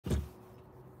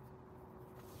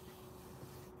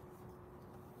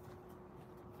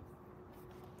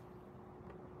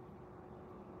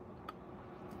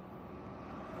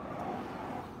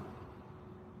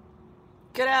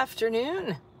Good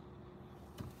afternoon.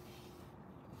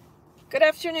 Good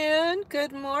afternoon.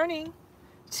 Good morning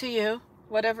to you,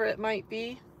 whatever it might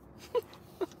be.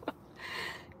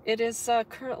 It is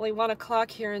currently 1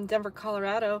 o'clock here in Denver,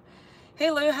 Colorado.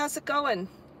 Hey, Lou, how's it going?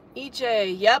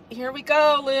 EJ, yep, here we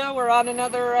go, Lou. We're on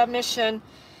another mission.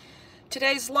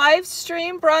 Today's live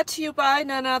stream brought to you by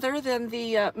none other than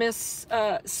the Miss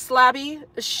Slabby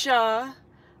Shah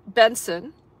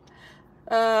Benson.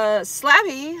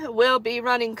 Slabby will be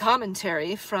running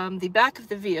commentary from the back of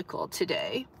the vehicle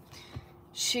today.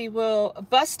 She will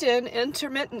bust in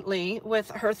intermittently with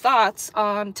her thoughts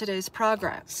on today's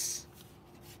progress.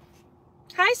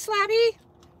 Hi, Slabby.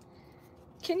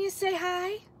 Can you say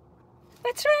hi?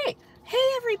 That's right.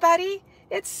 Hey, everybody.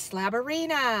 It's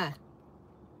Slabberina.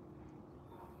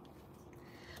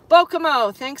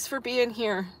 Bokomo, thanks for being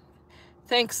here.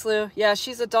 Thanks, Lou. Yeah,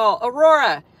 she's a doll.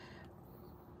 Aurora.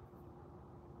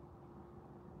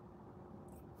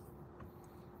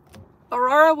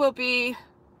 Aurora will be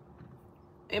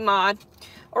a mod.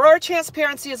 Aurora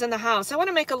Transparency is in the house. I want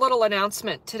to make a little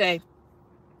announcement today.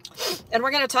 And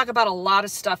we're going to talk about a lot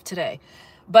of stuff today.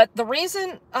 But the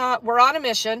reason we're on a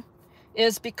mission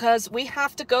is because we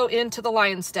have to go into the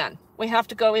lion's den. We have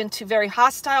to go into very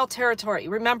hostile territory.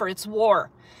 Remember, it's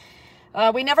war.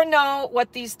 We never know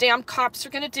what these damn cops are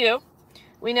going to do.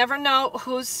 We never know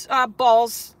whose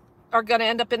balls are going to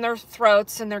end up in their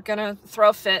throats and they're going to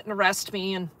throw a fit and arrest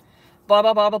me and blah,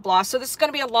 blah, blah, blah, blah. So this is going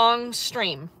to be a long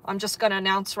stream. I'm just going to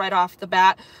announce right off the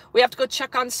bat. We have to go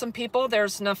check on some people.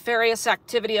 There's nefarious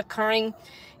activity occurring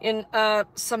in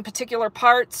some particular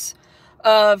parts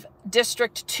of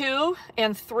District 2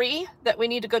 and 3 that we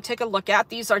need to go take a look at.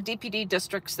 These are DPD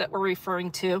districts that we're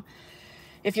referring to,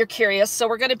 if you're curious. So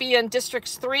we're going to be in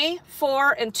Districts 3,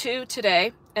 4, and 2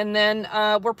 today. And then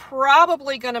we're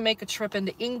probably going to make a trip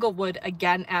into Inglewood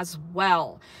again as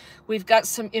well. We've got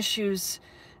some issues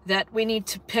that we need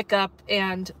to pick up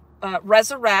and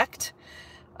resurrect.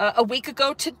 A week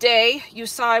ago today, you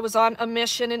saw I was on a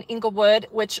mission in Inglewood,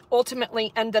 which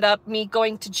ultimately ended up me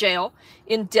going to jail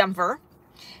in Denver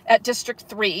at District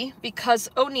 3 because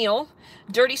O'Neill,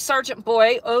 Dirty Sergeant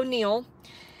Boy O'Neill,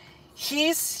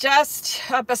 he's just,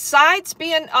 besides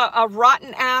being a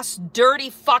rotten ass, dirty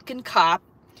fucking cop,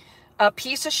 a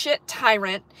piece of shit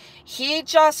tyrant, he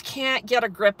just can't get a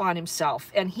grip on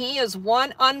himself. And he is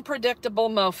one unpredictable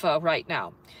mofo right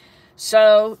now.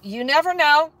 So you never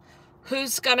know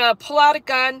who's gonna pull out a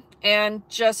gun and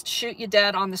just shoot you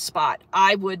dead on the spot.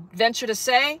 I would venture to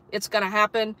say it's gonna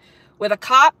happen with a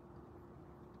cop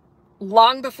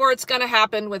long before it's gonna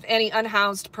happen with any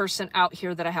unhoused person out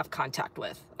here that I have contact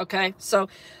with. Okay, so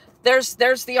there's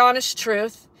the honest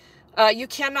truth. You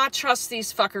cannot trust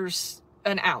these fuckers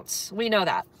an ounce. We know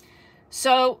that.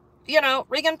 So, you know,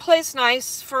 Regan plays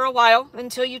nice for a while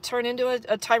until you turn into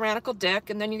a tyrannical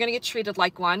dick, and then you're going to get treated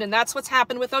like one. And that's what's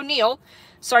happened with O'Neill,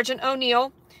 Sergeant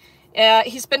O'Neill.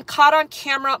 He's been caught on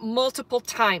camera multiple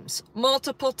times,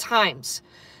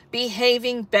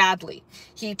 behaving badly.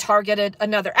 He targeted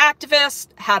another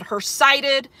activist, had her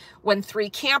cited when 3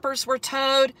 campers were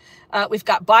towed. We've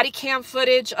got body cam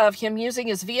footage of him using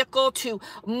his vehicle to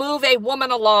move a woman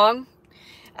along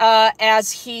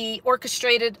as he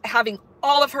orchestrated having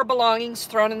all of her belongings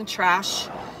thrown in the trash.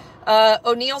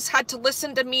 O'Neill's had to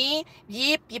listen to me,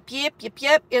 yip,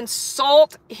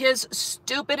 insult his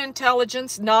stupid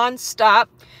intelligence nonstop.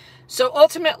 So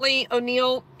ultimately,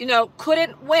 O'Neill, you know,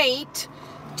 couldn't wait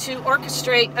to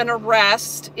orchestrate an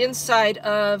arrest inside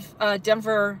of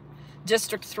Denver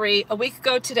District 3 a week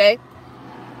ago today.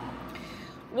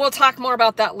 We'll talk more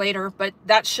about that later, but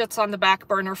that shit's on the back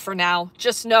burner for now.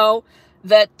 Just know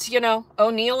that, you know,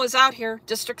 O'Neill is out here,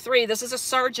 District 3. This is a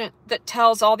sergeant that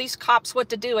tells all these cops what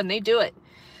to do, and they do it.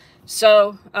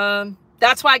 So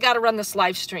that's why I got to run this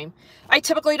live stream. I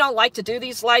typically don't like to do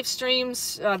these live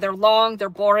streams. They're long, they're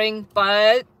boring,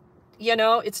 but, you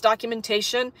know, it's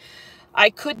documentation.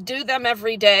 I could do them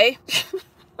every day.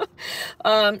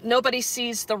 Nobody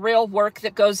sees the real work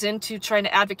that goes into trying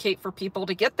to advocate for people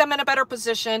to get them in a better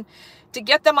position, to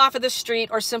get them off of the street,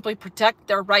 or simply protect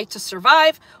their right to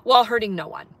survive while hurting no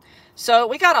one. So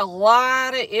we got a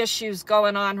lot of issues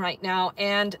going on right now.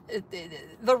 And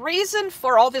the reason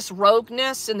for all this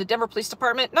rogueness in the Denver Police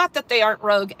Department, not that they aren't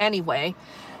rogue anyway,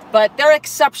 but they're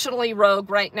exceptionally rogue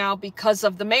right now because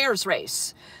of the mayor's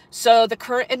race. So the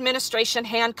current administration,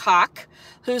 Hancock,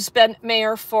 who's been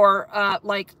mayor for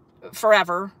like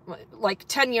forever, like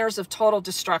 10 years of total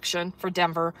destruction for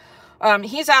Denver,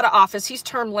 He's out of office. He's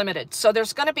term limited. So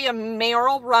there's going to be a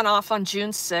mayoral runoff on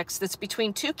June 6th. That's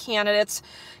between two candidates,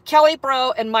 Kelly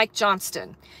Breaux and Mike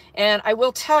Johnston. And I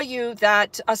will tell you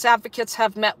that us advocates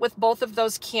have met with both of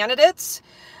those candidates.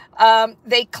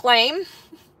 They claim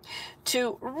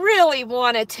to really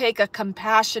want to take a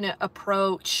compassionate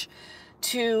approach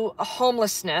to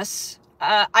homelessness.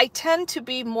 I tend to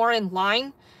be more in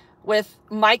line with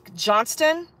Mike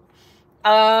Johnston.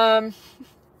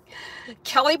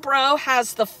 Kelly Breaux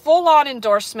has the full-on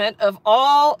endorsement of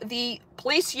all the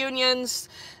police unions,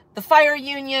 the fire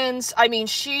unions. I mean,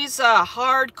 she's a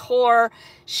hardcore.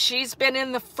 She's been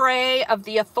in the fray of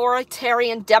the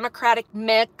authoritarian Democratic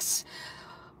mix,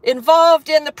 involved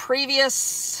in the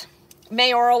previous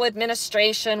mayoral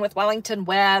administration with Wellington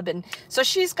Webb. And so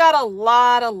she's got a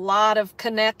lot of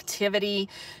connectivity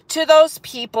to those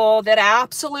people that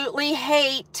absolutely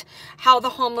hate how the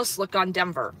homeless look on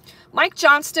Denver. Mike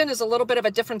Johnston is a little bit of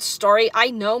a different story.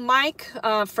 I know Mike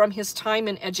from his time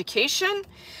in education.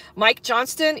 Mike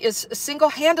Johnston is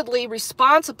single-handedly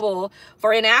responsible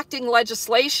for enacting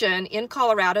legislation in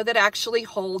Colorado that actually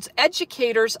holds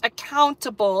educators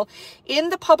accountable in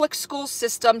the public school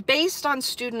system based on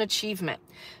student achievement.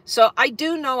 So I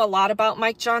do know a lot about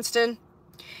Mike Johnston,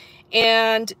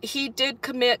 and he did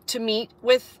commit to meet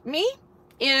with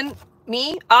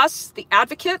us, the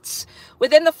advocates,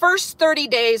 within the first 30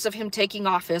 days of him taking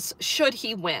office, should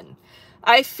he win.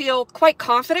 I feel quite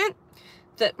confident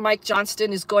that Mike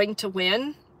Johnston is going to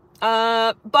win,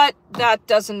 but that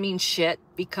doesn't mean shit,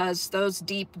 because those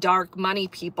deep, dark money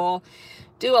people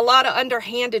do a lot of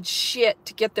underhanded shit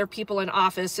to get their people in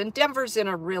office, and Denver's in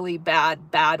a really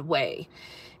bad way.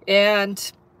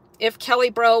 And if Kelly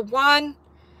Breaux won,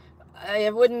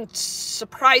 it wouldn't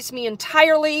surprise me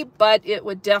entirely, but it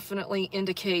would definitely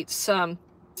indicate some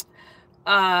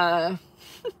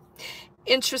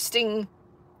interesting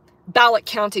ballot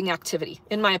counting activity,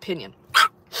 in my opinion.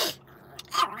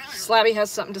 Slabby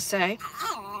has something to say.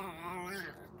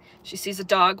 She sees a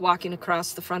dog walking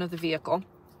across the front of the vehicle.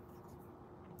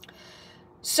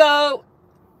 So,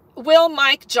 will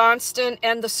Mike Johnston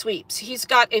end the sweeps? He's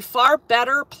got a far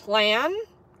better plan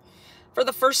for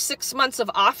the first 6 months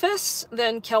of office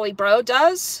than Kelly Breaux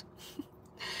does.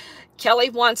 Kelly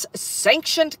wants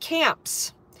sanctioned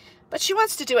camps, but she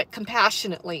wants to do it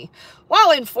compassionately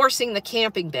while enforcing the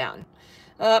camping ban.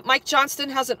 Mike Johnston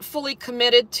hasn't fully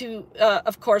committed to,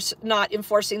 of course, not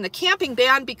enforcing the camping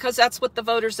ban, because that's what the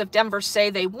voters of Denver say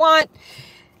they want.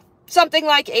 Something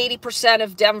like 80%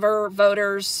 of Denver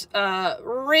voters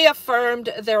reaffirmed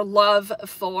their love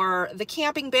for the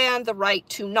camping ban, the right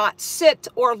to not sit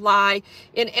or lie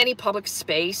in any public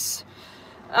space.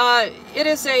 It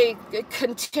is a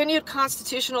continued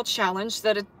constitutional challenge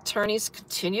that attorneys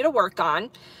continue to work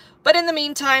on. But in the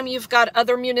meantime, you've got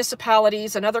other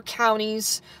municipalities and other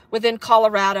counties within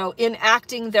Colorado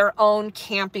enacting their own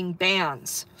camping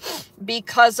bans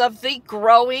because of the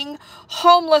growing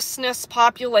homelessness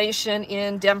population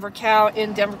in Denver,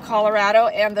 Colorado,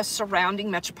 and the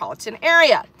surrounding metropolitan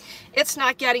area. It's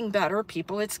not getting better,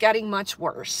 people. It's getting much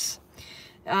worse.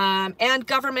 And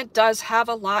government does have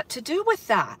a lot to do with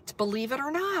that, believe it or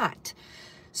not.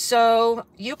 So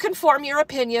you can form your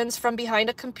opinions from behind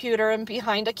a computer and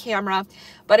behind a camera,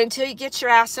 but until you get your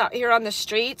ass out here on the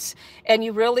streets and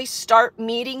you really start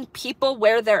meeting people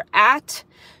where they're at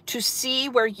to see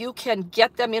where you can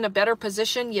get them in a better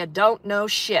position, you don't know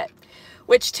shit.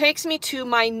 Which takes me to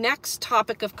my next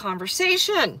topic of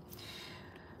conversation.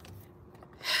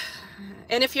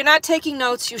 And if you're not taking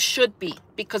notes, you should be,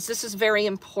 because this is very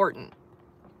important.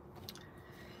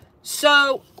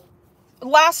 So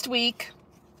last week,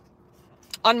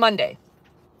 on Monday,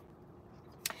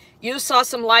 you saw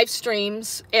some live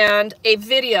streams and a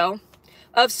video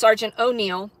of Sergeant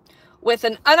O'Neill with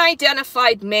an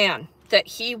unidentified man that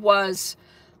he was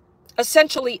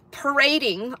essentially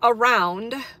parading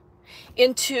around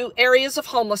into areas of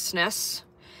homelessness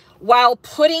while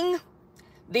putting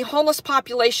the homeless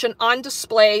population on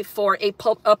display for a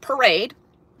parade.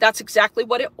 That's exactly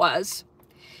what it was.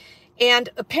 And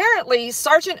apparently,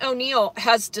 Sergeant O'Neill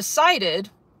has decided,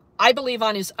 I believe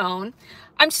on his own,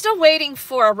 I'm still waiting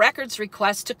for a records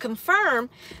request to confirm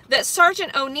that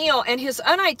Sergeant O'Neill and his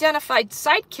unidentified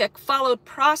sidekick followed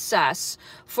process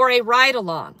for a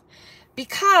ride-along,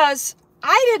 because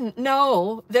I didn't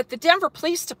know that the Denver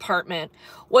Police Department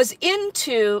was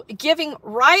into giving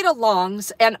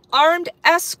ride-alongs and armed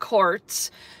escorts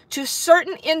to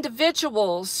certain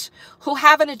individuals who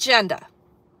have an agenda.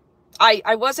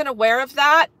 I wasn't aware of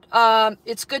that.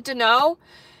 It's good to know.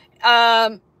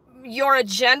 Your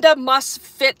agenda must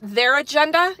fit their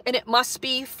agenda, and it must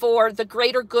be for the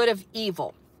greater good of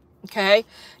evil. Okay.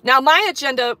 Now, my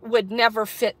agenda would never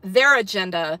fit their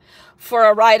agenda for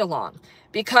a ride along,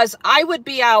 because I would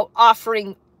be out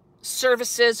offering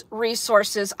services,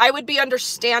 resources. I would be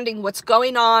understanding what's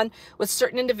going on with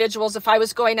certain individuals if I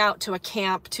was going out to a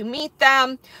camp to meet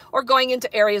them or going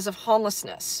into areas of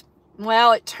homelessness.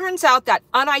 Well, it turns out that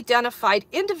unidentified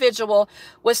individual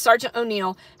with Sergeant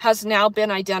O'Neill has now been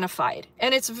identified.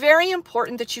 And it's very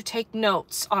important that you take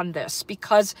notes on this,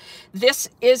 because this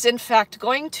is in fact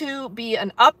going to be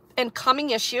an up and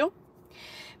coming issue,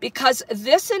 because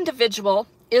this individual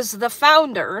is the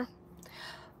founder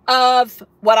of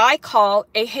what I call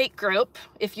a hate group.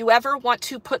 If you ever want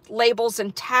to put labels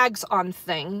and tags on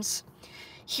things,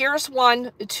 here's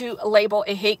one to label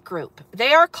a hate group.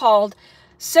 They are called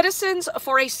Citizens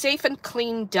for a Safe and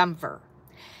Clean Denver.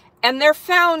 And their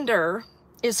founder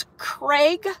is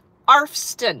Craig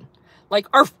Arfsten, like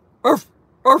Arf, Arf,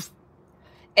 Arf,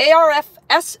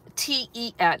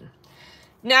 Arfsten.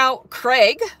 Now,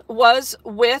 Craig was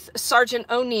with Sergeant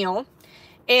O'Neill,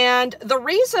 and the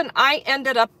reason I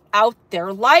ended up out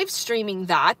there live streaming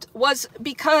that was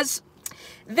because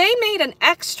they made an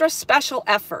extra special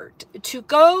effort to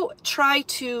go try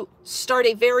to start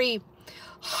a very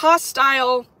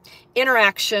hostile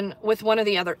interaction with one of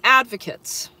the other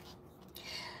advocates.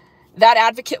 That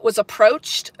advocate was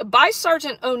approached by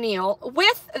Sergeant O'Neill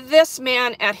with this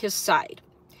man at his side.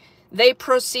 They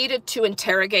proceeded to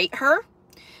interrogate her,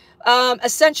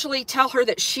 essentially tell her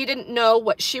that she didn't know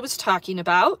what she was talking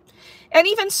about. And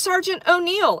even Sergeant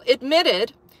O'Neill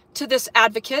admitted to this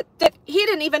advocate that he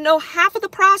didn't even know half of the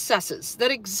processes that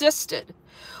existed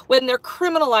when they're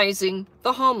criminalizing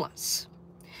the homeless.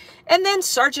 And then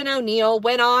Sergeant O'Neill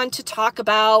went on to talk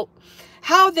about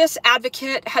how this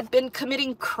advocate had been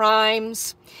committing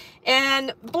crimes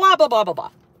and blah, blah, blah, blah,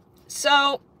 blah.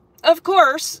 So, of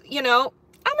course, you know,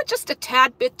 I'm just a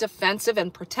tad bit defensive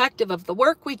and protective of the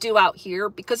work we do out here,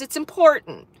 because it's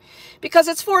important, because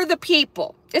it's for the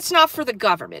people. It's not for the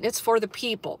government. It's for the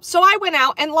people. So I went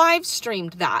out and live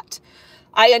streamed that.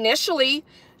 I initially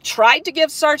tried to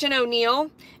give Sergeant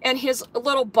O'Neill and his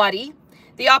little buddy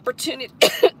the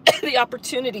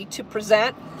opportunity to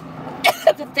present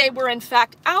that they were in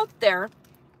fact out there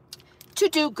to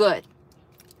do good.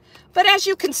 But as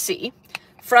you can see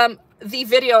from the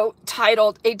video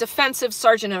titled A Defensive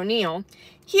Sergeant O'Neill,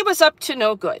 he was up to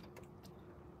no good.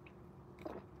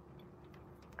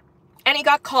 And he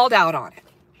got called out on it.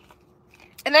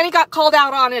 And then he got called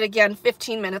out on it again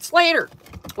 15 minutes later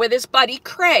with his buddy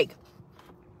Craig.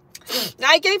 Now,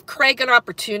 I gave Craig an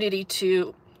opportunity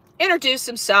to introduce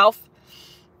himself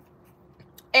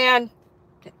and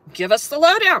give us the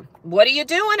lowdown. What are you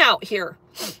doing out here?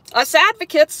 Us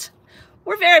advocates,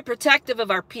 we're very protective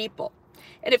of our people.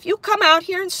 And if you come out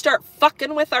here and start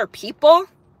fucking with our people,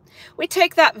 we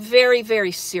take that very,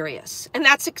 very serious. And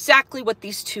that's exactly what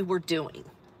these two were doing.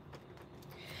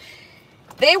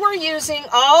 They were using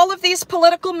all of these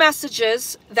political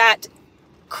messages that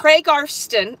Craig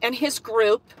Arfsten and his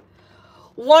group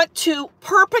want to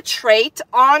perpetrate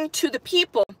onto the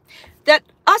people, that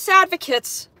us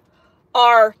advocates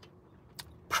are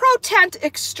pro-tent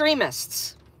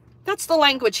extremists. That's the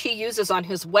language he uses on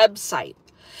his website.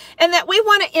 And that we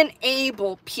want to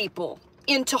enable people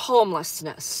into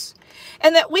homelessness.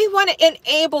 And that we want to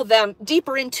enable them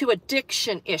deeper into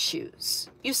addiction issues.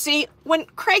 You see, when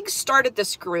Craig started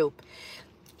this group,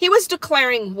 he was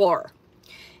declaring war.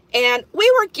 And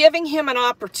we were giving him an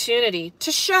opportunity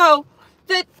to show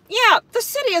that, yeah, the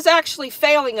city is actually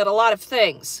failing at a lot of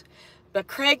things. But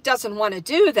Craig doesn't want to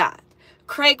do that.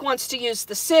 Craig wants to use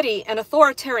the city and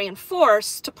authoritarian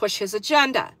force to push his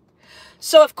agenda.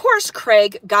 So, of course,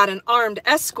 Craig got an armed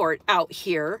escort out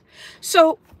here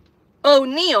so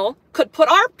O'Neill could put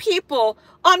our people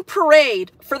on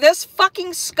parade for this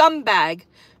fucking scumbag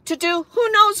to do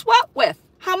who knows what with.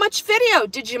 How much video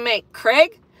did you make,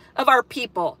 Craig, of our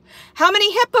people? How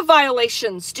many HIPAA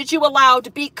violations did you allow to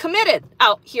be committed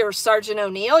out here, Sergeant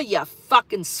O'Neill, you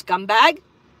fucking scumbag?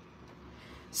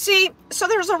 See, so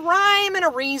there's a rhyme and a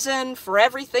reason for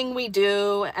everything we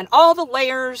do and all the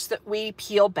layers that we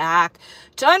peel back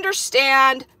to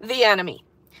understand the enemy.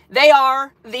 They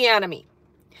are the enemy.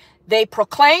 They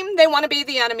proclaim they want to be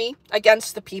the enemy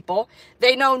against the people.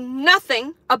 They know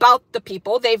nothing about the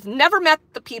people. They've never met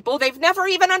the people. They've never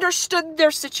even understood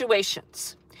their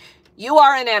situations. You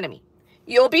are an enemy.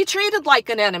 You'll be treated like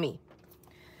an enemy.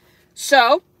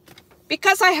 So,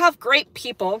 because I have great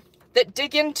people that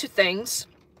dig into things,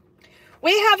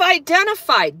 we have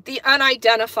identified the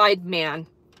unidentified man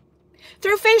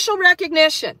through facial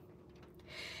recognition.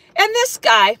 And this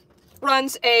guy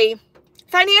runs a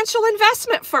financial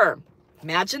investment firm.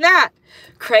 Imagine that.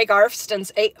 Craig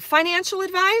Arfsten's a financial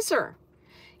advisor.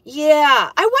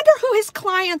 Yeah, I wonder who his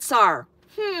clients are.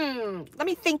 Let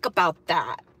me think about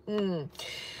that.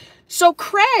 So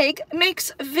Craig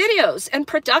makes videos and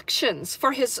productions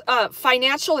for his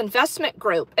financial investment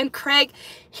group. And Craig,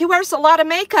 he wears a lot of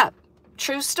makeup.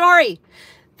 True story.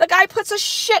 The guy puts a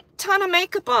shit ton of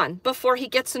makeup on before he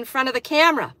gets in front of the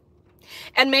camera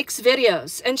and makes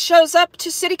videos and shows up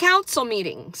to city council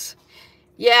meetings.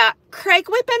 Yeah, Craig,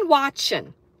 we've been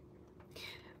watching.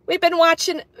 We've been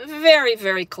watching very,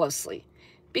 very closely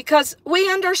because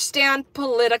we understand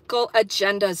political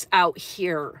agendas out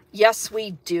here. Yes,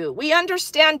 we do. We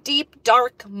understand deep,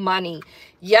 dark money.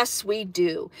 Yes, we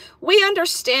do. We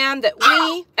understand that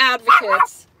we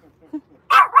advocates...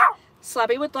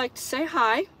 Slabby would like to say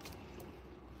hi.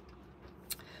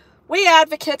 We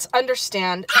advocates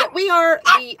understand that we are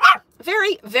the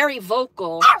very, very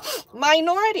vocal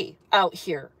minority out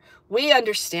here. We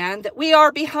understand that we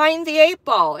are behind the 8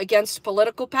 ball against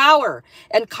political power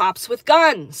and cops with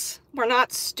guns. We're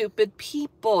not stupid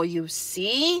people, you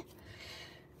see.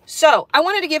 So I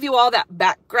wanted to give you all that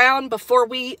background before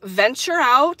we venture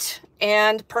out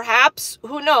and perhaps,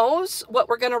 who knows, what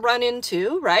we're going to run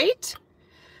into, right?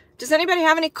 Does anybody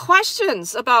have any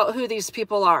questions about who these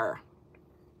people are?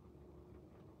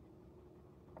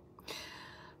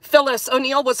 Phyllis,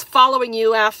 O'Neill was following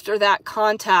you after that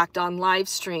contact on live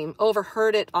stream.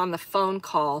 Overheard it on the phone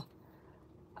call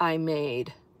I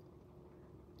made.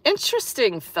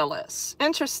 Interesting, Phyllis.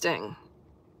 Interesting.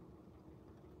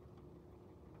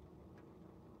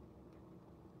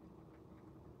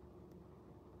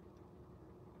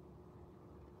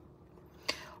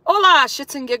 Hola,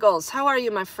 shits and giggles. How are you,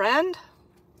 my friend?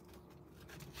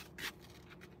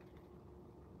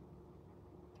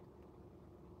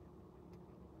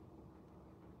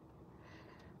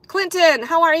 Clinton,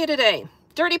 how are you today?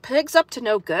 Dirty pigs up to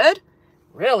no good?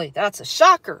 Really, that's a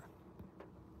shocker.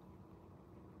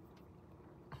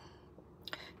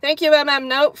 Thank you,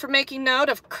 Note, for making note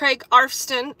of Craig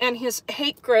Arfsten and his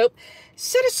hate group,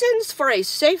 Citizens for a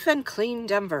Safe and Clean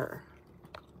Denver.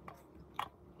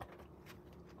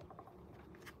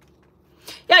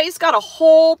 Yeah, he's got a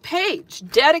whole page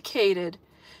dedicated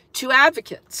to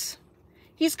advocates.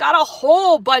 He's got a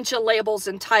whole bunch of labels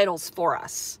and titles for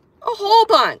us. A whole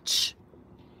bunch.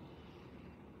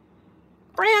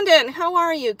 Brandon, how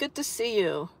are you? Good to see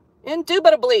you.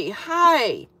 Indubitably,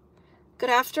 hi. Good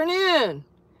afternoon.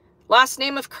 Last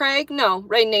name of Craig? No,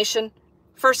 Rain Nation.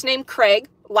 First name Craig,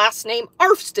 last name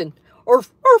Arfsten.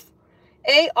 Arf.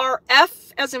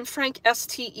 A-R-F as in Frank,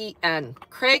 S-T-E-N.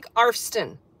 Craig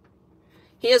Arfsten.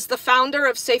 He is the founder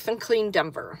of Safe and Clean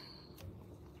Denver.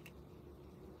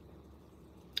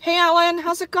 Hey, Alan,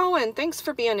 how's it going? Thanks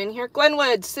for being in here.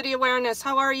 Glenwood, City Awareness,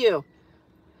 how are you?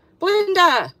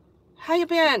 Belinda, how you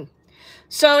been?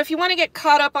 So if you want to get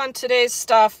caught up on today's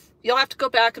stuff, you'll have to go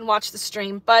back and watch the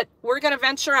stream, but we're going to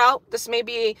venture out. This may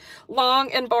be a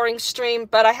long and boring stream,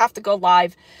 but I have to go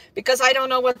live because I don't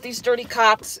know what these dirty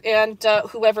cops and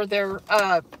whoever their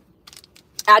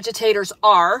agitators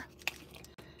are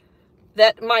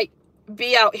that might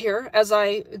be out here as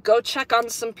I go check on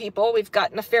some people. We've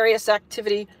got nefarious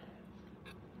activity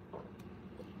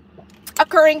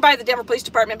occurring by the Denver Police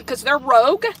Department because they're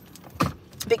rogue,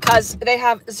 because they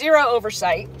have zero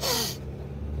oversight.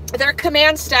 Their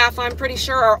command staff, I'm pretty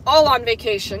sure, are all on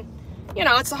vacation. You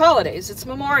know, it's the holidays. It's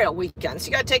Memorial Weekend. So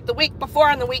you got to take the week before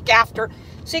and the week after.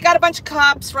 So you got a bunch of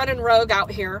cops running rogue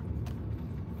out here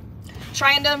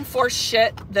trying to enforce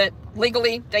shit that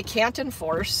legally they can't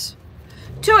enforce,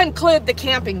 to include the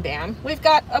camping ban. We've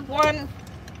got one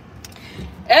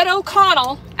Ed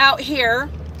O'Connell out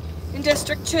here in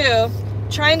District 2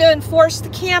 trying to enforce the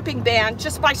camping ban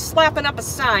just by slapping up a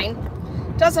sign.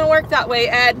 Doesn't work that way,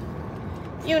 Ed.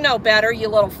 You know better, you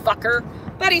little fucker.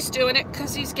 But he's doing it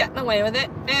because he's getting away with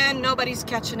it and nobody's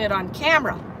catching it on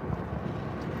camera.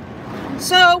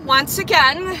 So once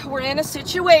again, we're in a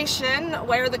situation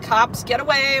where the cops get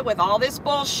away with all this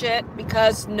bullshit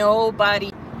because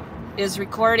nobody is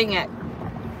recording it.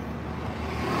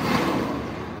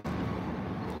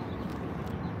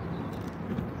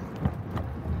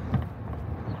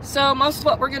 So most of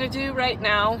what we're going to do right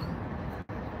now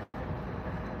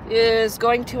is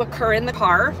going to occur in the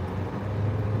car.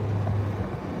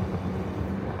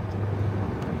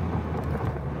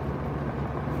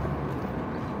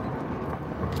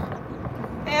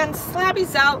 And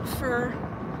Slabby's out for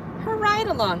her ride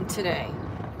along today.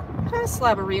 Hi,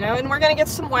 Slabberino. And we're going to get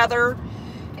some weather.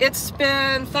 It's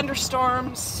been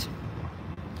thunderstorms.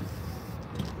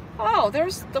 Oh,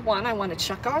 there's the one I want to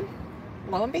check on.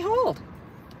 Lo and behold.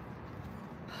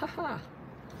 Haha.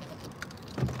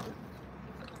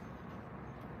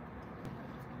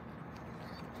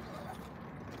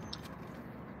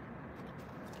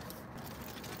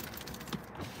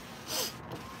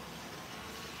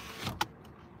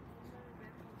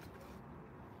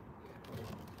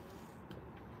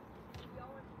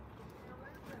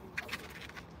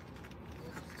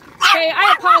 Hey,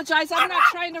 I apologize. I'm not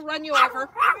trying to run you over.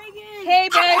 Reagan, Hey,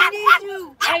 babe. I need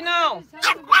you. I know.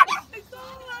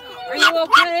 Oh Are you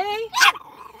okay?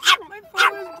 my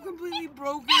phone is completely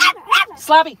broken.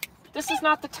 Slabby, this is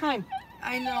not the time.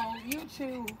 I know, you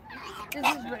too.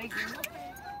 This is Reagan.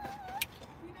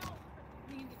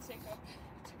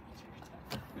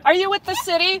 Are you with the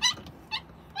city?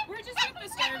 We're just with the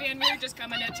Star van. We were just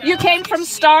coming to check. You came if from she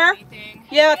Star? needed anything.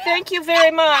 Yeah, thank you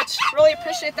very much. Really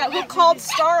appreciate that. Who called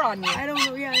Star on you? I don't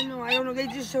know. Yeah, I know. I don't know. They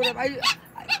just showed up.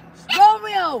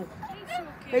 Romeo.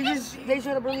 They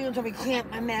showed up earlier and told me clean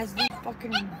up my mess. These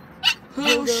fucking.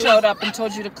 Who showed up and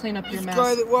told you to clean up your This mess?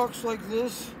 guy that walks like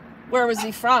this Where was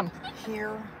he from?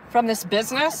 here. From this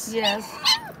business? Yes.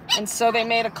 And so they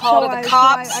made a call to the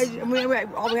cops?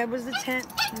 All we had was the tent,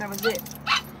 and that was it.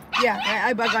 Yeah,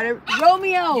 I got it.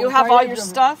 Romeo. You have all your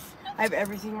stuff? I have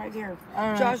everything right here. All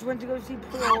right. Josh went to go see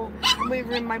Pearl. I'm waiting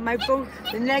for my phone.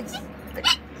 The next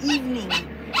evening,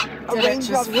 a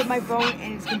raindrop hit my phone,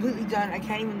 and it's completely done. I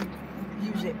can't even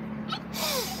use it.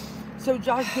 So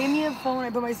Josh gave me a phone. I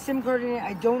put my SIM card in it.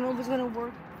 I don't know if it's gonna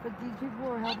work, but these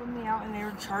people are helping me out, and they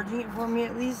were charging it for me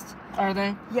at least. Are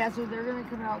they? Yeah, so they're gonna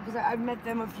come out because I've met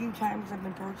them a few times. I've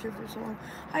been parked here for so long.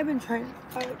 I've been trying.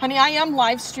 Honey, I am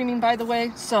live streaming, by the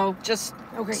way, so just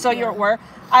Okay, so yeah. you're aware.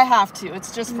 I have to.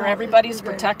 It's just for No, everybody's you're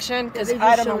good. protection, because They just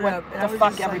I don't know showed what up, and I the was fuck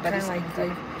just, like, everybody's kinda gonna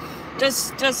like,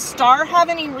 do. Does Star have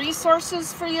any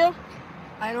resources for you?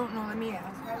 I don't know. Let me ask.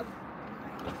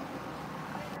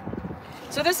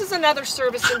 So this is another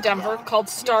service in Denver called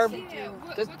Star. Yeah,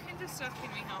 what kind of stuff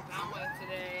can we help out with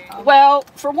today? Well,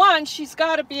 for one, she's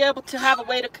got to be able to have a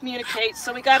way to communicate,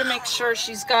 so we got to make sure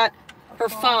she's got her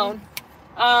phone.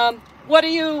 What are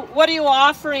you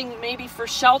offering? Maybe for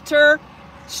shelter,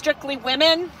 strictly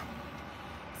women?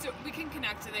 So we can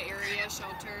connect to the area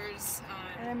shelters.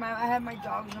 And I have my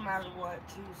dogs no matter what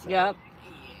too. So. Yep.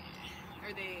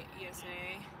 Are they ESA?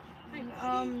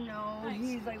 No,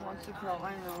 he's like wants to curl.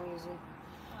 I know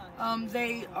he's.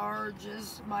 They are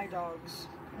just my dogs.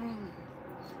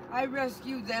 I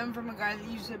rescued them from a guy that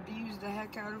used to abuse the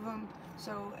heck out of them.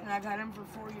 So, and I've had him for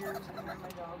 4 years, and they're my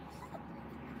dogs.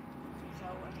 So,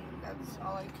 I mean, that's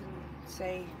all I can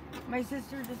say. My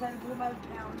sister decided to put them out of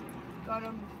town, got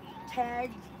them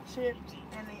tagged, chipped,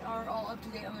 and they are all up to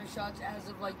date on their shots as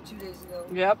of like 2 days ago.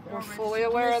 Yep, They're we're all fully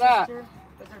registered to aware my of that. sister,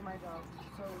 but they're my dogs,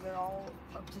 so they're all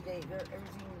up to date. They're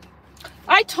everything.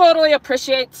 I totally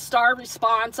appreciate Star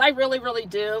response. I really, really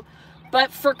do.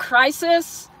 But for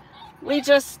crisis, we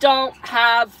just don't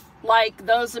have like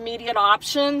those immediate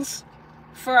options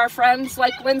for our friends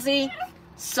like Lindsay.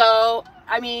 So,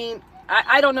 I mean,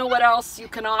 I don't know what else you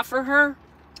can offer her.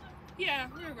 Yeah,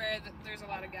 we're aware that there's a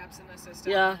lot of gaps in the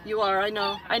system. Yeah, you are. I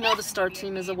know. I know the Star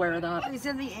team is aware of that. They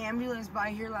sent the ambulance by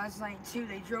here last night too.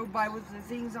 They drove by with the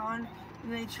things on,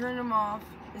 and they turned them off.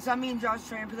 They saw me and Josh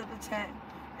trying to put up the tent,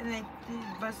 and they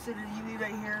busted a UE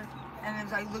right here, and then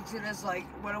like looked at us like,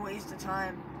 what a waste of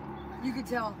time. You could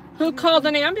tell. Who called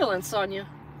an ambulance on you?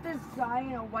 This guy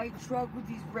in a white truck with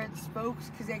these red spokes,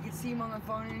 because I could see him on the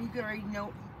phone, and you could already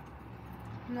know.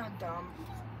 I'm not dumb.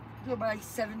 Drove by like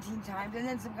 17 times, and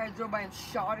then some guy drove by and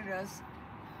shot at us.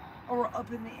 Or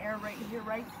up in the air right here,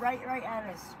 right at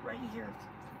us, right here.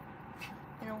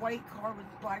 In a white car with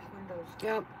black windows.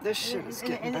 Yep, this shit is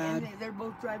getting bad. And they're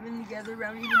both driving together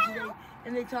around even today,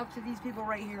 and they talk to these people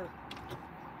right here.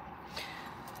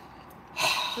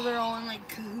 So they're all in like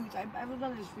cahoots. I was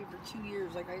on this street for 2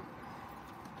 years,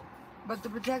 but the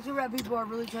Protector Rep people are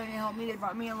really trying to help me. They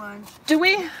brought me a lunch. Do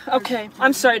we? Okay,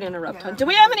 I'm sorry to interrupt, Yeah. hon. Do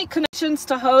we have any connections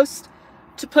to host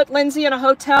to put Lindsay in a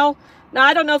hotel? Now,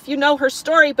 I don't know if you know her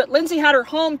story, but Lindsay had her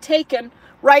home taken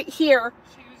right here.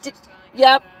 She was just telling us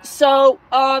Yep. that. So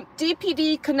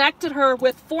DPD connected her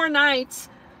with 4 nights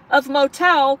of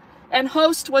motel, and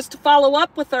host was to follow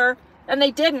up with her, and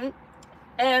they didn't.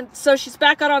 And so she's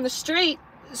back out on the street.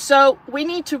 So we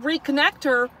need to reconnect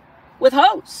her with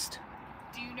host.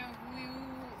 Do you know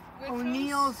who?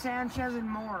 O'Neill, Sanchez, and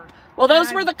more. Well, those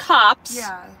And were the cops.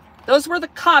 Yeah. Those were the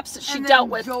cops that she And dealt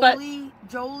then with, but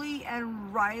Jolie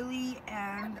and Riley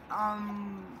and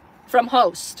from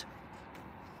host.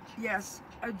 yes,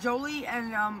 Jolie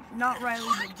and not Riley,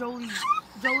 but Jolie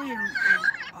and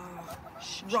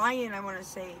Ryan. I want to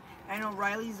say. I know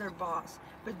Riley's their boss,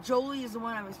 but Jolie is the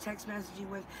one I was text messaging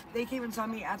with. They came and saw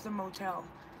me at the motel.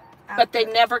 But they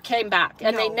never came back,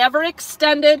 and they No. never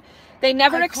extended. They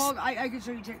never I called. I could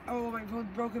show you. Oh, my phone's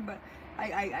broken, but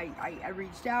I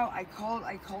reached out. I called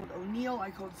O'Neill.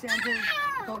 I called Sanchez.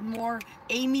 I called Moore.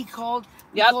 Amy called.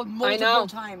 We Yep, called I multiple know.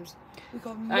 times. We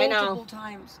called I know. multiple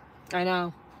times. I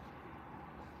know.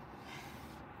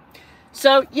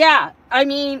 So, yeah, I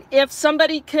mean, if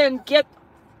somebody can get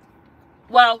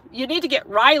Well, you need to get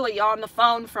Riley on the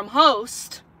phone from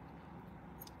Host.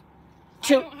 I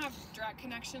don't have direct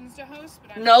connections to Host,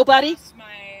 but I'm Nobody? gonna ask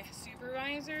my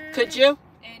supervisor. Could you?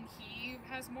 And he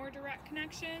has more direct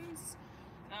connections,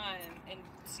 and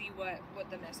see what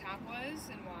the mishap was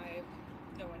and why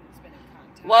no one has been in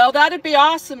contact. Well, that'd be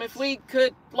awesome if we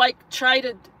could, like, try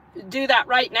to do that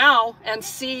right now and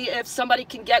see if somebody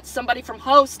can get somebody from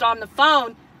Host on the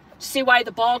phone, see why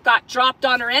the ball got dropped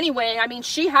on her anyway. I mean,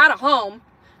 she had a home.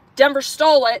 Denver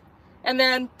stole it, and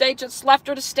then they just left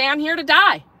her to stand here to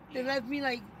die. They left me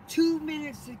like 2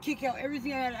 minutes to kick out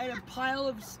everything I had. I had a pile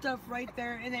of stuff right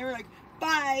there, and they were like,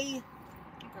 bye.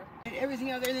 Okay. And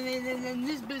everything out there, and then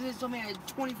this business told me I had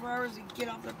 24 hours to get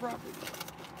off the property.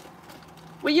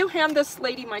 Will you hand this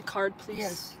lady my card, please?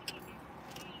 Yes.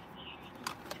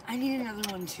 I need another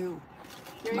one too.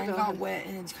 There you Mine go, got hon. wet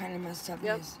and it's kind of messed up.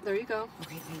 Yep, Yes. there you go.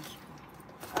 Okay, thank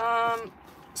you.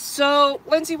 So,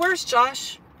 Lindsay, where's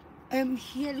Josh?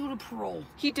 He had to go to parole.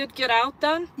 He did get out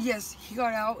then? Yes, he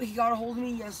got out. He got a hold of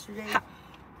me yesterday,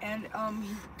 and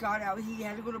he got out. He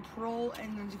had to go to parole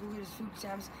and then to go get his food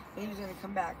stamps, and he was gonna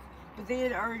come back. But they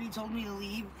had already told me to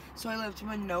leave, so I left him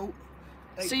a note.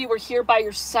 Like, So you were here by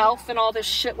yourself and all this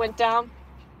shit went down?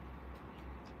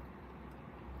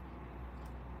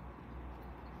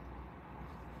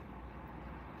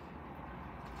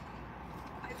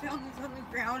 I found this on the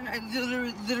ground. I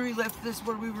literally left this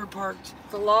where we were parked,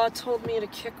 The law told me to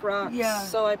kick rocks, Yeah.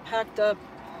 so I packed up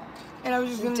and I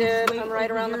was just and gonna did. wait I'm right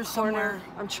over around the here corner. somewhere.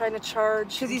 I'm trying to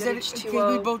charge Because he and said get because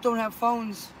H2O. we both don't have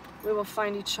phones. We will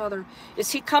find each other.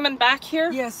 Is he coming back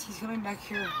here? Yes, he's coming back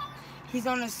here. He's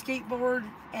on a skateboard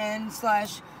and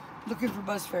slash looking for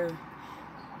bus fare.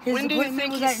 His When do you appointment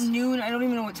think was at he's- noon. I don't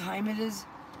even know what time it is.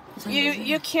 What time is it?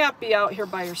 You can't be out here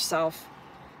by yourself.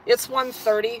 It's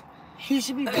 1:30. He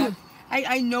should be back.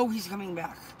 I know he's coming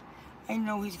back. I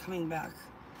know he's coming back.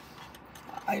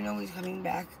 I know he's coming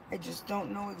back. I just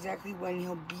don't know exactly when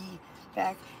he'll be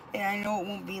back. And I know it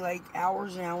won't be like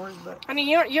hours and hours, but I mean,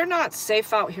 you're not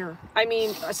safe out here. I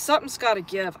mean, something's got to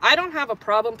give. I don't have a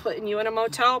problem putting you in a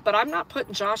motel, but I'm not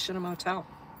putting Josh in a motel.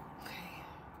 okay.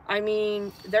 I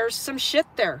mean, there's some shit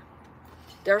there.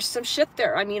 There's some shit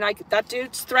there. I mean, that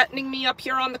dude's threatening me up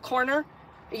here on the corner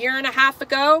a year and a half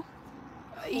ago.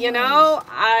 You know,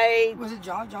 Was it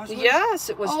Josh? Yes,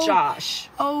 it was Oh. Josh.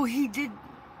 Oh, he did.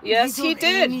 Yes, he told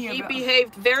did. Amy He about-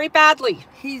 behaved very badly.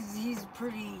 He's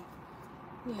pretty.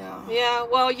 Yeah. Yeah,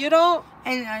 well, you don't,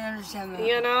 And I understand that.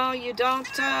 you know, you don't,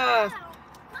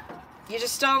 you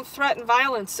just don't threaten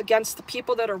violence against the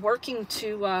people that are working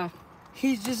to,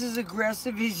 He's just as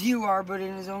aggressive as you are, but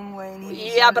in his own way. And he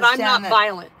needs to yeah, but I'm not understand that.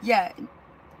 violent. Yeah.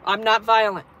 I'm not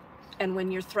violent. And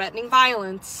when you're threatening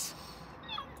violence,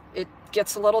 it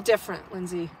gets a little different,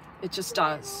 Lindsay. It just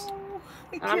does.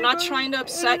 I'm not trying to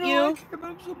upset I you. care about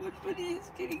him so much, but he is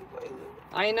getting violent.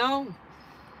 I know.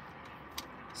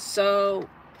 So,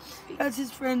 That's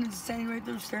his friend that's standing right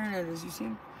there staring at us. You see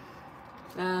him?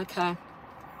 okay.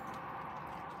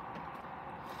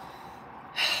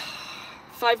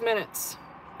 5 minutes,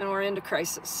 and we're into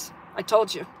crisis. I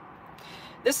told you.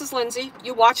 This is Lindsay.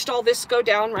 You watched all this go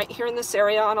down right here in this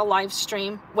area on a live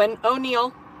stream when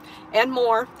O'Neill and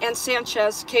Moore and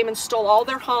Sanchez came and stole all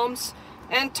their homes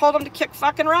and told them to kick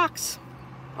fucking rocks.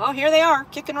 Well, here they are,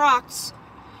 kicking rocks.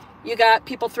 You got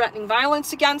people threatening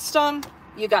violence against them.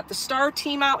 You got the STAR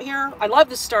team out here. I love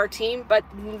the STAR team, but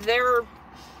they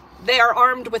are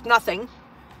armed with nothing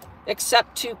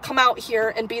except to come out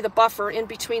here and be the buffer in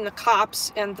between the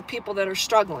cops and the people that are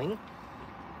struggling.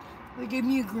 They gave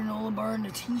me a granola bar and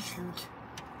a t-shirt.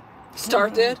 STAR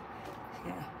did?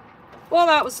 Yeah. Well,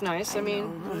 that was nice. I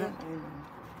mean,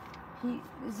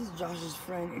 This is Josh's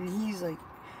friend, and he's like,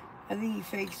 I think he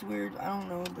fakes weird. I don't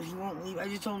know, but he won't leave. I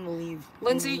just told him to leave.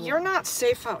 Lindsay, And he you're won't. not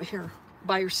safe out here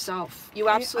by yourself. You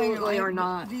I know, absolutely are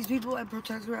not. These people at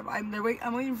Protect Rep, I'm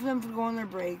waiting for them to go on their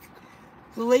break.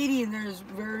 The lady in there is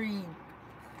very.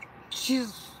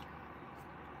 She's.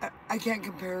 I can't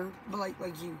compare, but like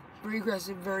you, very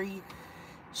aggressive, very.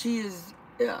 She is.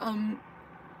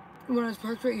 When I was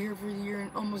parked right here for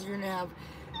almost a year and a half,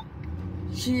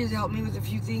 she has helped me with a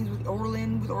few things with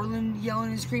Orlin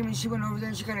yelling and screaming. She went over there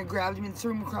and she kind of grabbed him and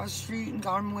threw him across the street and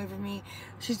got him away from me.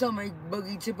 She saw my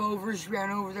buggy tip over. She ran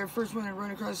over there. First one to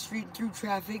run across the street through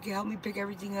traffic and helped me pick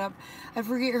everything up. I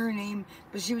forget her name,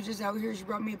 but she was just out here. She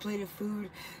brought me a plate of food.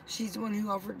 She's the one who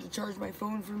offered to charge my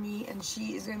phone for me, and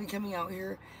she is going to be coming out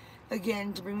here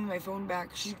again to bring me my phone back.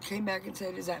 She came back and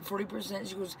said, "Is that 40%?"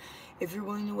 She goes, "If you're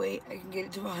willing to wait, I can get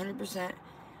it to 100%.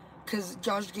 Because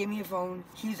Josh gave me a phone.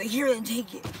 He was like, "Here, then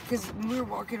take it." Because when we were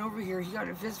walking over here, he got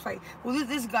in a fist fight. Well,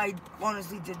 this guy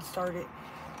honestly did start it.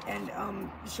 And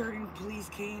Sheridan police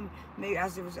came. And they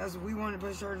asked if we wanted to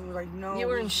push charges. We're like, no. You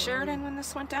were in Sheridan when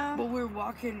this went down? But we were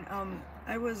walking.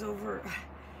 I was over.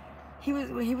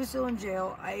 When he was still in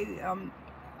jail.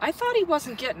 I thought he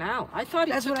wasn't getting out. I thought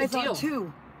he That's took what I a deal. thought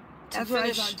too. That's what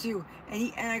I thought too.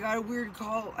 And I got a weird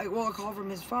call. A call from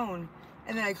his phone,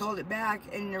 and then I called it back,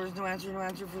 and there was no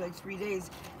answer for like 3 days.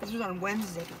 This was on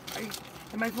Wednesday,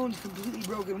 and my phone's completely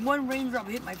broken. One raindrop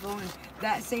hit my phone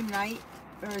that same night.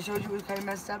 Where I showed you it was kind of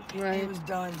messed up, right. And it was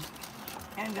done.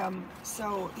 And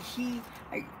so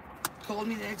I called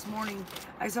me the next morning.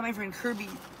 I saw my friend Kirby,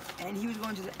 and he was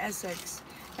going to the Essex.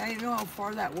 And I didn't know how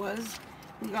far that was.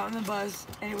 We got on the bus,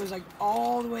 and it was like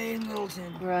all the way in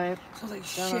Littleton. Right. So I was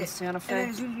like, Down on shit. Santa Fe. And then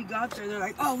as soon as we got there, they're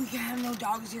like, oh, we can't have no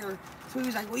dogs here. So he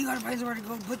was like, well, you gotta find somewhere to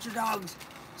go put your dogs.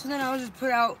 So then I was just put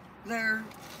out there,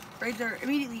 right there,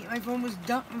 immediately. My phone was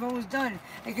done.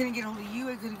 I couldn't get a hold of you.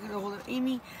 I couldn't get a hold of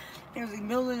Amy. It was like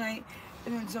middle of the night.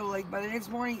 And then so like by the next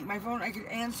morning, my phone, I could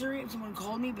answer it if someone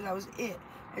called me, but that was it.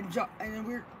 And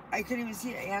then I couldn't even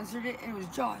see it. I answered it, and it was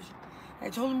Josh. I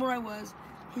told him where I was.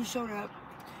 He showed up.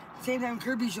 Same time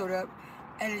Kirby showed up,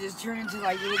 and it just turned into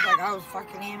like, it looked like I was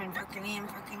fucking him,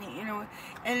 you know,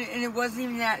 and it wasn't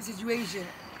even that situation.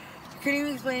 I couldn't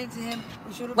even explain it to him.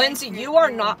 We showed up. Lindsay, you are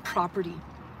not property.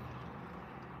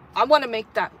 I want to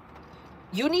make that.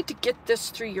 You need to get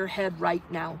this through your head right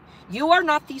now. You are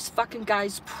not these fucking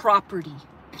guys' property.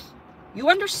 You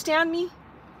understand me?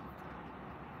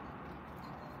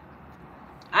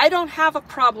 I don't have a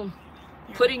problem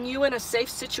putting you in a safe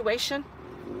situation.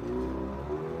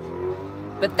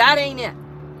 But that ain't it.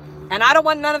 And I don't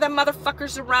want none of them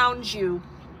motherfuckers around you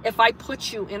if I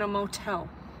put you in a motel.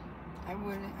 I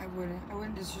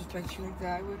wouldn't disrespect you like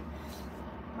that. I would.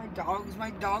 My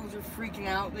dogs are freaking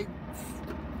out. They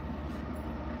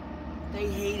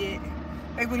hate it.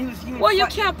 Like when he was well, you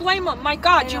can't blame them. My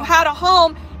God, you had a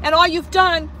home, and all you've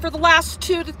done for the last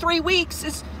 2 to 3 weeks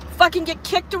is fucking get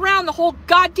kicked around the whole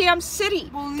goddamn city.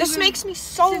 Well, this makes me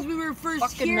so since we were first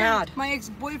fucking here, mad. My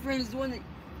ex-boyfriend is the one that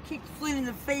kicked Flynn in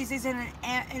the face. They sent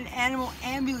an animal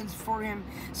ambulance for him.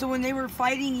 So when they were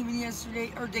fighting even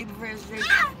yesterday, or day before yesterday,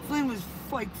 Flynn was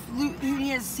like, he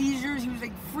had seizures. He was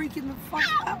like freaking the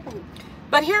fuck out.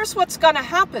 But here's what's gonna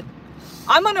happen.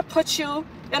 I'm gonna put you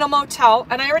in a motel,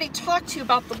 and I already talked to you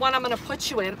about the one I'm gonna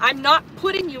put you in. I'm not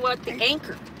putting you at the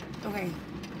Anchor. Okay.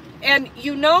 And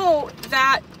you know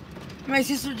that my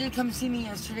sister did come see me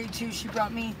yesterday too. She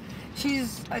brought me,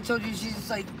 I told you, she's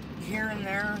like here and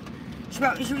there.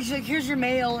 She's like, here's your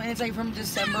mail, and it's like from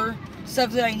December,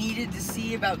 stuff that I needed to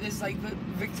see about this like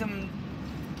victim.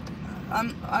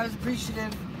 I was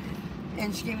appreciative,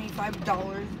 and she gave me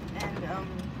 $5, and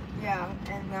yeah,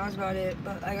 and that was about it.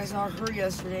 But like I saw her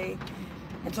yesterday,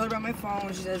 I told her about my phone.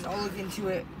 She says I'll look into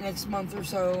it next month or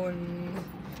so, and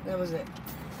that was it.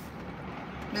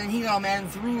 Then he got all mad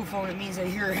and threw a phone at me and said,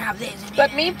 "Here, have this."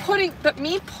 But me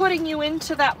putting you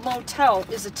into that motel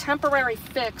is a temporary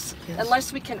fix,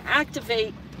 unless we can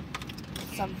activate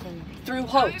something through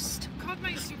host. I called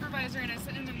my supervisor and I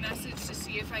sent him a message to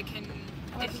see if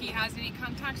he has any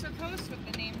contacts with host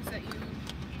with the names that you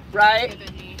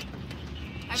given me.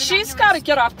 She's got to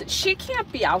get off. She can't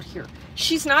be out here.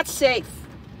 She's not safe.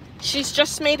 She's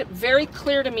just made it very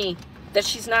clear to me that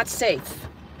she's not safe.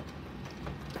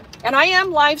 And I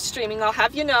am live streaming, I'll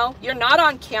have you know. You're not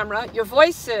on camera. Your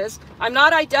voice is. I'm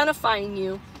not identifying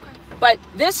you. But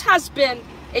this has been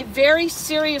a very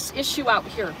serious issue out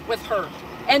here with her.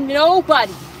 And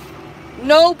nobody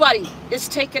is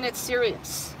taking it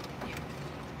serious.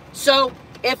 So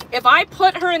if I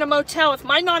put her in a motel, if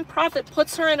my nonprofit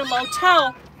puts her in a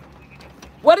motel,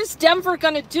 what is Denver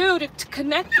going to do to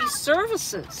connect these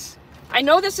services? I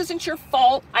know this isn't your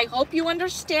fault. I hope you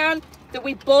understand that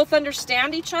we both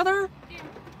understand each other.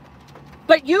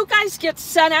 But you guys get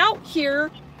sent out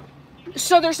here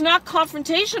so there's not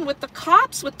confrontation with the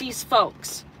cops with these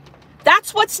folks.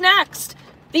 That's what's next.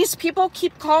 These people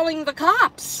keep calling the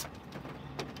cops.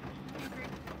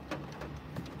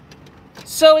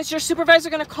 So is your supervisor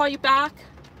going to call you back?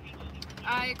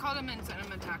 I called him and sent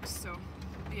him a text, so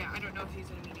yeah, I don't know if he's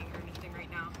in a meeting or anything right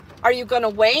now. Are you going to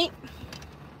wait?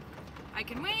 I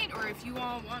can wait, or if you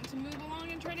all want to move along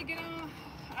and try to get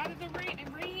out of the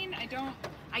rain,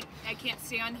 I can't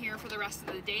stay on here for the rest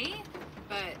of the day,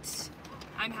 but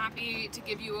I'm happy to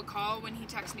give you a call when he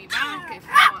texts me back if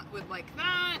you would like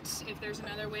that, if there's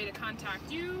another way to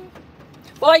contact you.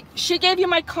 Well, she gave you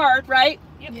my card, right?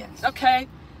 Yep. Yes. Okay.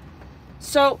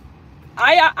 So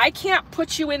I can't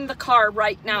put you in the car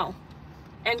right now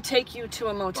and take you to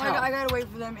a motel. Well, I gotta wait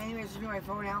for them anyways to do my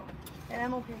phone out, and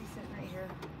I'm okay sitting right here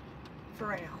for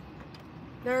right now.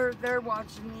 They're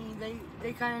watching me.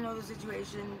 They kind of know the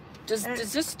situation. Does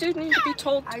this dude need to be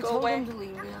told to I go told away? him to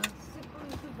leave. Yeah.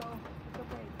 Please go. It's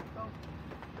okay. Go.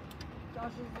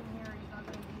 Josh is in here. He's not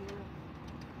gonna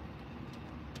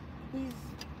be here.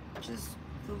 He's just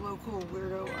the local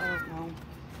weirdo.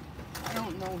 I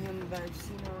don't know him, but I've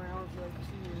seen him around for like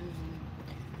 2 years.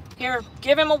 And Here,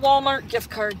 give him a Walmart gift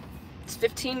card. It's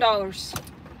 $15.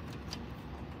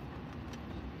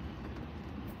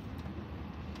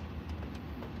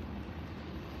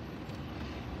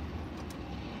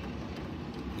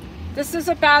 This is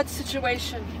a bad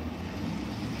situation.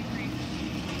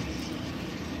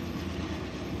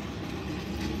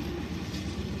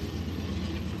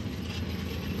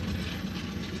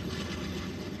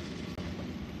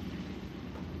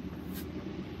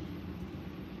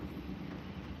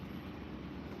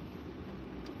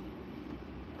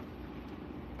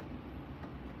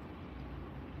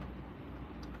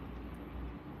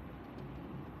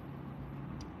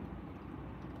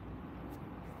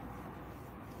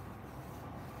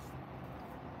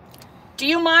 Do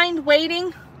you mind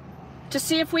waiting to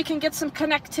see if we can get some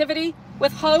connectivity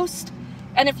with host?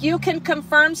 And if you can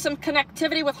confirm some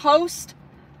connectivity with host,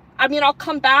 I mean, I'll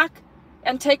come back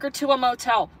and take her to a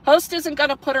motel. Host isn't going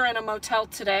to put her in a motel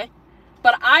today,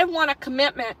 but I want a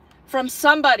commitment from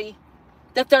somebody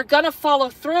that they're going to follow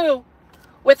through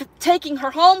with taking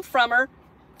her home from her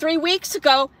 3 weeks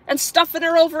ago and stuffing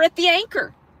her over at the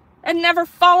Anchor and never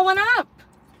following up.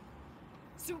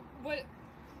 So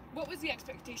what was the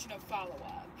expectation of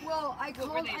follow-up? well, I What were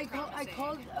called they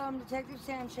promising? Detective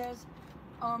Sanchez,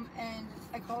 and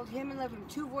I called him and left him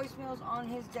 2 voicemails on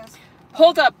his desk.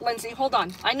 Hold up, Lindsay, hold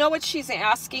on. I know what she's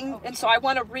asking, and so I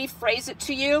want to rephrase it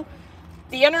to you.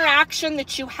 The interaction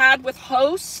that you had with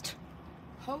host,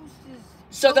 Host is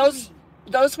so Joey.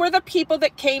 those were the people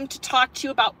that came to talk to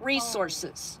you about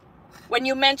resources. When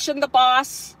you mentioned the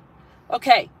boss,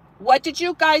 okay, what did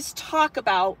you guys talk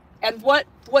about and what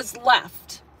was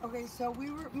left? Okay, so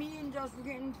me and Josh were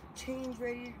getting change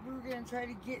ready. We were gonna try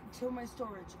to get to my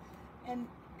storage, and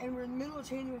we're in the middle of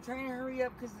changing. We're trying to hurry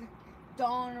up because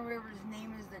Don or whatever his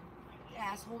name is, the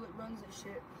asshole that runs that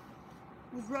shit,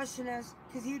 was rushing us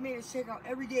because he made us check out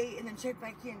every day and then check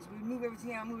back in. So we move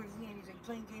everything out, move everything in. He's like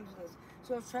playing games with us.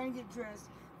 So I was trying to get dressed.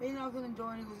 They knocked on the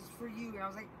door and he goes, "It's for you." And I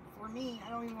was like, "For me? I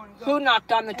don't even want to go." Who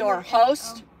knocked on the And door? then-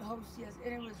 Host? Host, yes.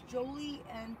 And it was Jolie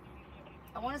and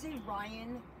I want to say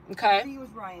Ryan. I Okay, think it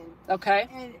was Ryan. okay.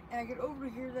 And I could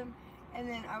overhear them, and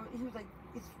then he was like,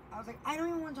 I was like, "I don't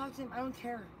even want to talk to him. I don't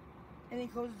care." And he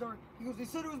closed the door. He goes, "They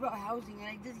said it was about housing," and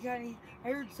I did kind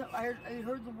of. I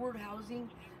heard the word housing.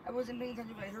 I wasn't paying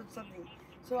attention, but I heard something.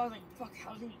 So I was like, "Fuck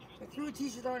housing!" So I threw a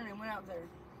t-shirt on and I went out there.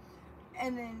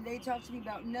 And then they talked to me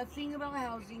about nothing about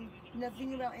housing,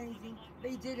 nothing about anything.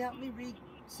 They did help me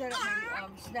set up my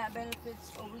SNAP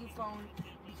benefits over the phone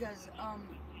because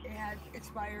it had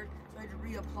expired, so I had to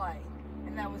reapply,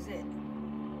 and that was it.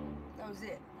 That was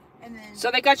it. And then So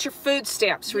they got your food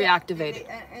stamps reactivated.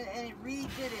 and it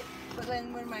redid it. But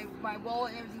then when my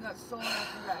wallet and everything got stolen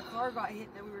after that car got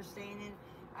hit that we were staying in,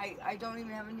 I don't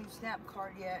even have a new SNAP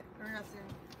card yet or nothing.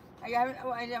 I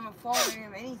didn't have a phone. I didn't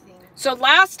have anything. So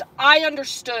last I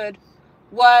understood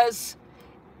was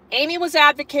Amy was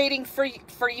advocating for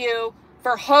you,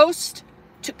 for host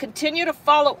to continue to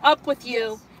follow up with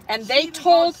you. Yes. And She they even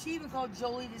told... she even called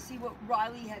Jolie to see what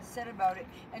Riley had said about it,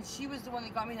 and she was the one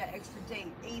that got me that extra day.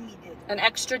 Amy did. an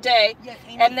extra day. Yeah,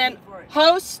 Amy And then paid for it.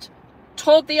 host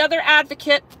told the other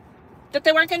advocate that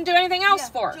they weren't going to do anything else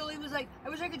for her. Jolie was like, "I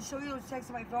wish I could show you those texts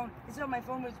on my phone." Instead, my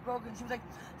phone was broken. She was like,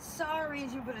 "Sorry,"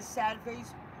 and she put a sad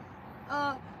face.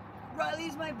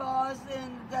 Riley's my boss,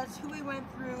 and that's who we went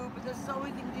through, but that's all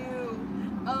we can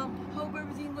do. Hope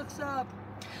everything looks up.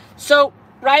 So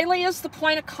Riley is the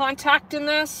point of contact in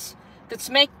this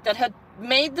that had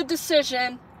made the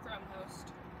decision, From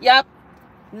host. yep,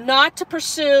 not to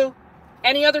pursue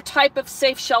any other type of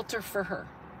safe shelter for her.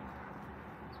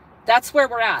 That's where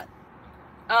we're at.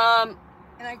 And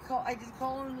I did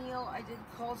call O'Neill, I did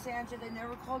call Sanchez, I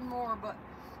never called more, but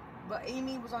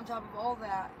Amy was on top of all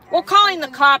that. Well, calling the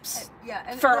cops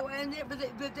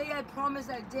but they had promised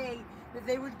that day that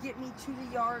they would get me to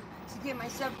the yard to get my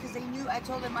stuff because they knew I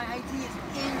told them my ID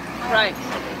is in my Right.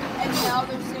 ID. And now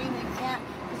they're saying they can't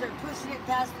because they're pushing it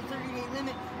past the 30-day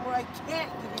limit where I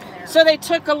can't get in there. So they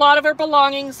took a lot of her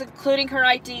belongings, including her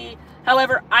ID.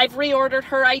 However, I've reordered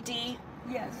her ID,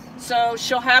 Yes. so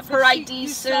she'll have her But ID you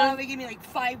soon. saw they gave me like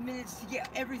 5 minutes to get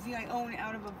everything I own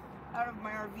out of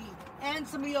my RV and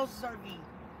somebody else's RV.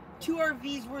 2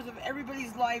 RVs worth of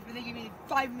everybody's life, and they gave me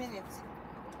 5 minutes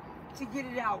to get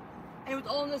it out. And it was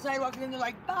all on the sidewalk, and then they're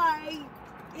like, "Bye."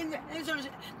 And that's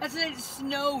when it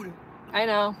snowed. I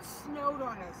know. It snowed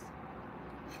on us.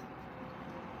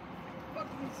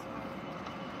 Fucking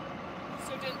snowed.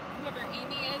 So does whoever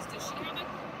Amy is, does she have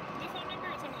the phone number?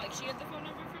 It sounded like she had the phone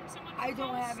number from someone. I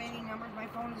don't have any numbers. My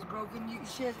phone is broken.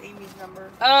 She has Amy's number.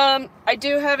 I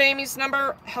do have Amy's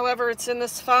number. However, it's in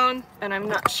this phone, and I'm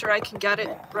not sure I can get it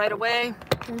right away.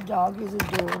 Your dog is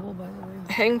adorable, by the way.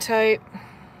 Hang tight.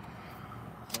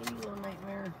 Hey, you little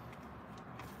nightmare.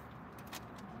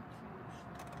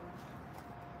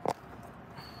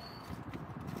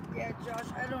 Yeah, Josh,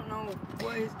 I don't know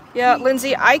what is... Yeah,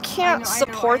 Lindsay, I can't I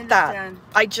support that. understand.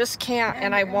 I just can't,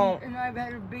 and I won't. And I've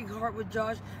had a big heart with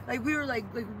Josh. Like, we were like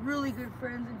really good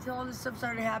friends until all this stuff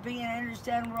started happening. And I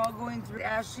understand we're all going through.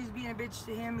 Ashley's being a bitch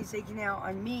to him. He's taking it out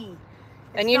on me.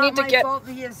 And you need to get. It's not my fault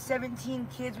that he has 17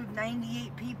 kids with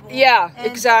 98 people. Yeah, and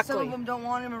exactly. Some of them don't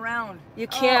want him around. You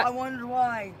can't. I wonder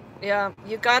why. Yeah,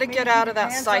 you got to get out of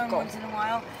that cycle. Once in a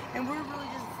while, and we're really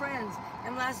just friends.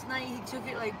 And last night he took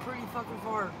it like pretty fucking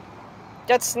far.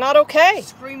 That's not okay.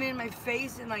 Screaming in my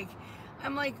face and like,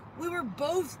 I'm like, we were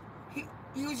both. He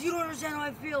goes, you don't understand how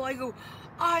I feel. I go,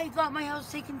 I got my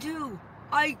house taken too.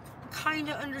 I kind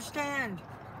of understand.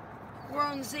 We're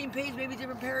on the same page, maybe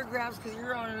different paragraphs because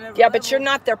you're on another Yeah, level. but you're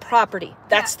not their property.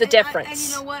 That's the difference. And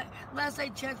you know what? Last I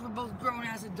checked, we're both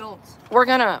grown-ass adults. We're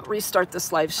going to restart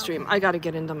this live stream. I got to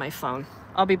get into my phone.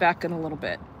 I'll be back in a little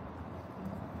bit.